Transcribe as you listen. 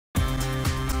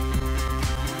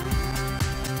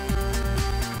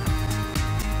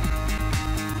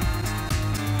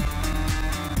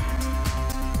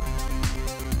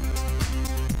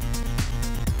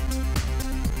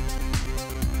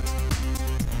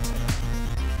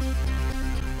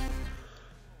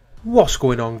What's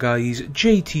going on, guys?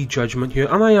 JTJudgment here,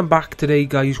 and I am back today,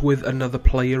 guys, with another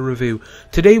player review.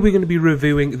 Today we're going to be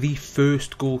reviewing the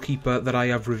first goalkeeper that I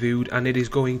have reviewed, and it is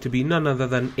going to be none other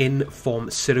than Inform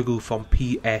Sirigu from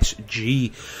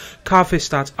PSG. Carface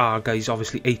stats are, guys,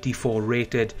 obviously 84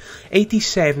 rated,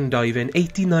 87 diving,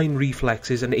 89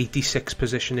 reflexes, and 86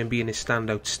 positioning being his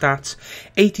standout stats,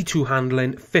 82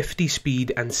 handling, 50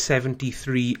 speed, and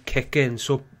 73 kicking.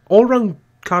 So all round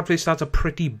Cardface stats are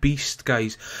pretty beast,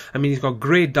 guys. I mean, he's got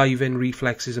great diving,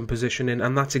 reflexes and positioning,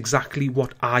 and that's exactly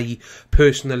what I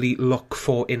personally look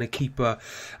for in a keeper.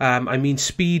 I mean,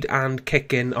 speed and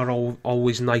kicking are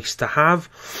always nice to have,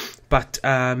 but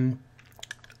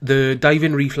the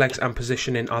diving, reflex and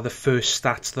positioning are the first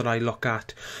stats that I look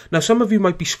at. Now, some of you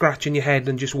might be scratching your head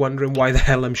and just wondering why the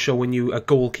hell I'm showing you a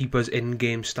goalkeeper's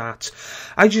in-game stats.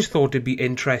 I just thought it'd be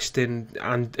interesting,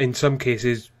 and in some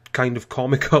cases kind of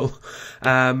comical.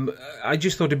 I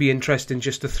just thought it'd be interesting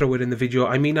just to throw it in the video.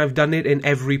 I mean, I've done it in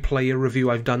every player review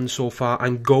I've done so far.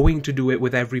 I'm going to do it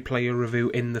with every player review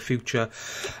in the future,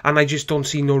 and I just don't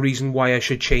see no reason why I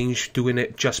should change doing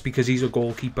it just because he's a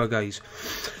goalkeeper, guys.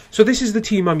 So this is the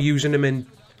team I'm using him in.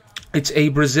 It's a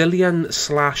Brazilian /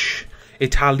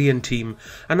 Italian team,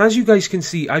 and as you guys can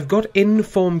see, I've got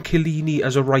Inform Chiellini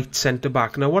as a right centre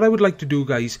back. Now what I would like to do,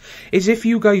 guys, is if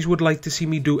you guys would like to see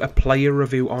me do a player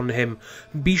review on him,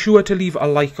 be sure to leave a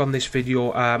like on this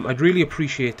video. I'd really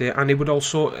appreciate it, and it would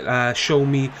also show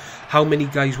me how many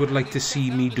guys would like to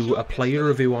see me do a player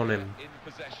review on him.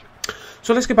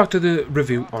 So let's get back to the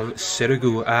review on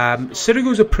Sirigu.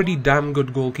 Sirigu's a pretty damn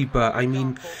good goalkeeper. I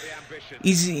mean,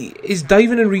 his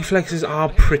diving and reflexes are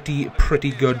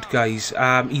pretty good, guys.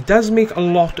 He does make a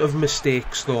lot of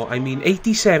mistakes, though. I mean,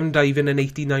 87 diving and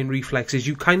 89 reflexes,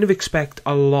 you kind of expect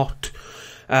a lot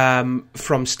from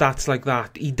stats like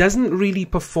that. He doesn't really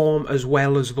perform as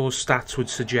well as those stats would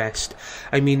suggest.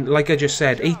 I mean, like I just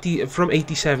said, from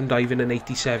 87 diving and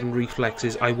 87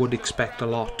 reflexes, I would expect a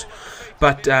lot.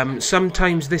 But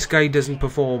sometimes this guy doesn't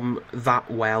perform that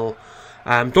well.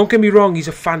 Don't get me wrong, he's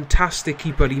a fantastic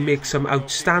keeper. He makes some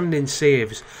outstanding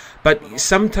saves. But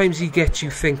sometimes he gets you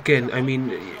thinking, I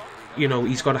mean, you know,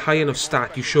 he's got a high enough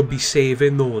stat, you should be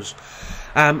saving those.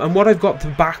 And what I've got to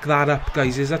back that up,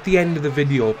 guys, is at the end of the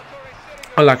video,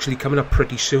 well, actually coming up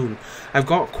pretty soon, I've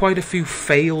got quite a few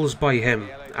fails by him.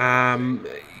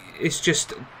 It's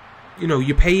just, you know,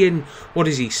 you're paying, what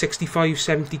is he, 65,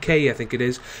 70k, I think it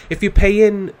is. If you're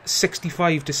paying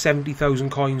 65 to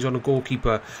 70,000 coins on a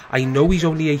goalkeeper, I know he's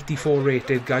only 84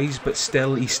 rated, guys, but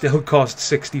still, he still costs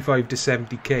 65 to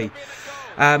 70k.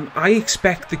 I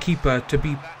expect the keeper to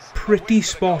be pretty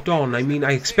spot on. I mean,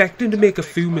 I expect him to make a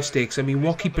few mistakes. I mean,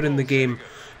 what keeper in the game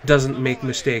doesn't make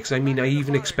mistakes? I mean, I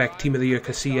even expect Team of the Year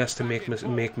Casillas to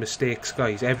make mistakes,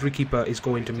 guys. Every keeper is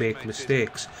going to make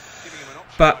mistakes.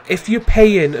 But if you're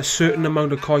paying a certain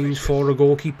amount of coins for a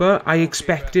goalkeeper, I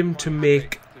expect him to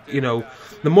make, you know,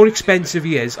 the more expensive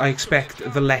he is, I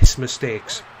expect the less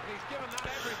mistakes.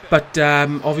 But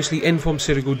obviously Inform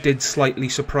Sirigu did slightly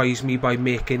surprise me by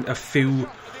making a few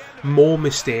more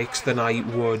mistakes than I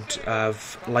would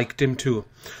have liked him to.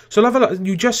 So have a look.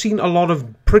 You've just seen a lot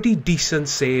of pretty decent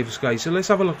saves, guys. So let's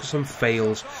have a look at some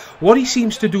fails. What he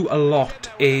seems to do a lot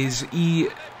is he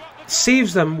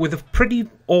saves them with a pretty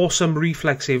awesome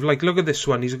reflex save. Like, look at this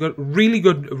one. He's got really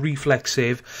good reflex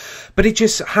save, but it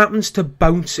just happens to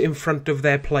bounce in front of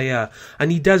their player, and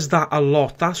he does that a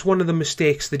lot. That's one of the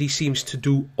mistakes that he seems to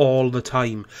do all the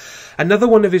time. Another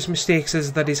one of his mistakes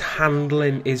is that his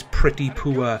handling is pretty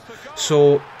poor.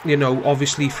 So, you know,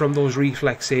 obviously from those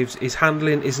reflex saves, his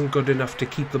handling isn't good enough to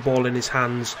keep the ball in his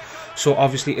hands. So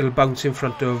obviously it'll bounce in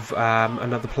front of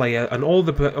another player, and all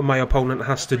my opponent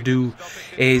has to do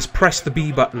is press the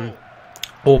B button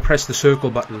or press the circle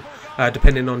button,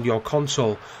 depending on your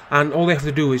console, and all they have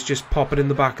to do is just pop it in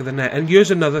the back of the net. And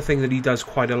here's another thing that he does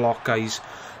quite a lot, guys.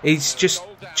 It's just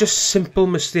simple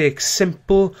mistakes,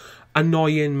 simple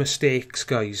annoying mistakes,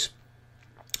 guys.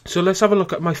 So let's have a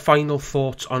look at my final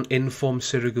thoughts on Inform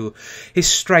Sirigu. His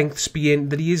strengths being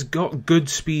that he has got good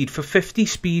speed. For 50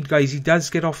 speed, guys, he does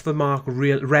get off the mark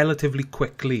relatively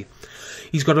quickly.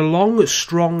 He's got a long,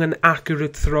 strong and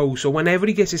accurate throw. So whenever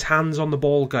he gets his hands on the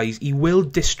ball, guys, he will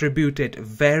distribute it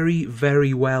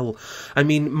very well. I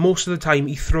mean, most of the time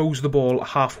he throws the ball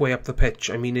halfway up the pitch.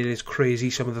 I mean, it is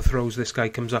crazy some of the throws this guy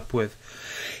comes up with.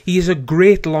 He is a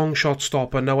great long shot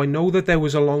stopper. Now, I know that there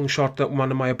was a long shot that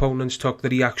one of my opponents took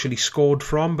that he actually scored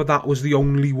from, but that was the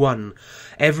only one.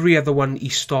 Every other one he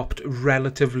stopped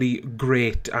relatively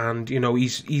great, and, you know,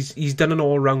 he's done an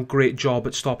all-round great job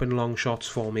at stopping long shots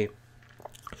for me.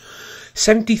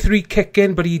 73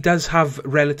 kicking, but he does have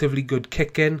relatively good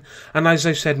kicking. And as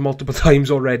I've said multiple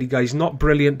times already, guys, not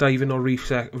brilliant diving or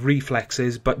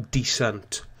reflexes, but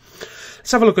decent.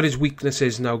 Let's have a look at his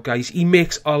weaknesses now, guys. He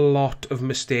makes a lot of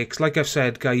mistakes. Like I've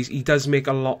said, guys, he does make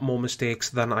a lot more mistakes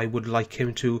than I would like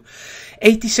him to.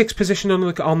 86 position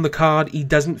on the card, he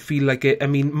doesn't feel like it. I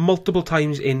mean, multiple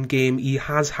times in game, he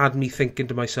has had me thinking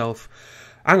to myself,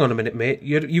 hang on a minute, mate,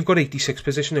 you've got 86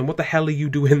 position, and what the hell are you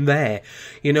doing there?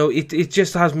 You know, it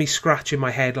just has me scratching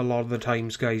my head a lot of the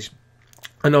times, guys.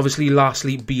 And obviously,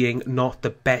 lastly, being not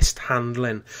the best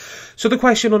handling. So the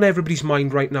question on everybody's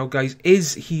mind right now, guys,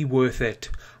 is he worth it?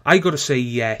 I gotta say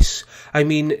yes. I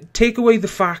mean, take away the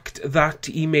fact that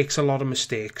he makes a lot of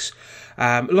mistakes.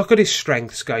 Look at his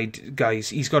strengths, guys.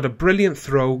 He's got a brilliant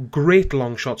throw, great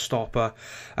long shot stopper,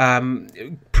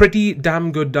 pretty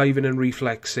damn good diving and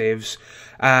reflex saves,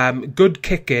 good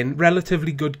kicking,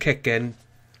 relatively good kicking.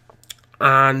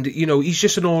 And, you know, he's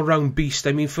just an all-round beast.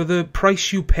 I mean, for the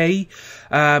price you pay,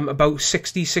 about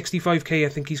 60, 65k I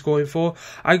think he's going for,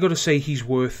 I got to say he's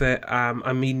worth it.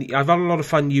 I mean, I've had a lot of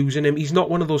fun using him. He's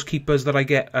not one of those keepers that I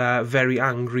get very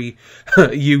angry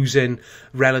using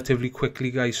relatively quickly,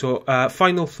 guys. So,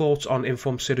 final thoughts on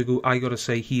Inform Sirigu, I got to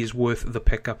say he is worth the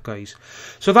pickup, guys.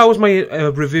 So that was my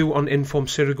review on Inform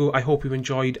Sirigu. I hope you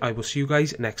enjoyed. I will see you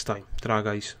guys next time. Ta-ra,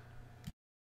 guys.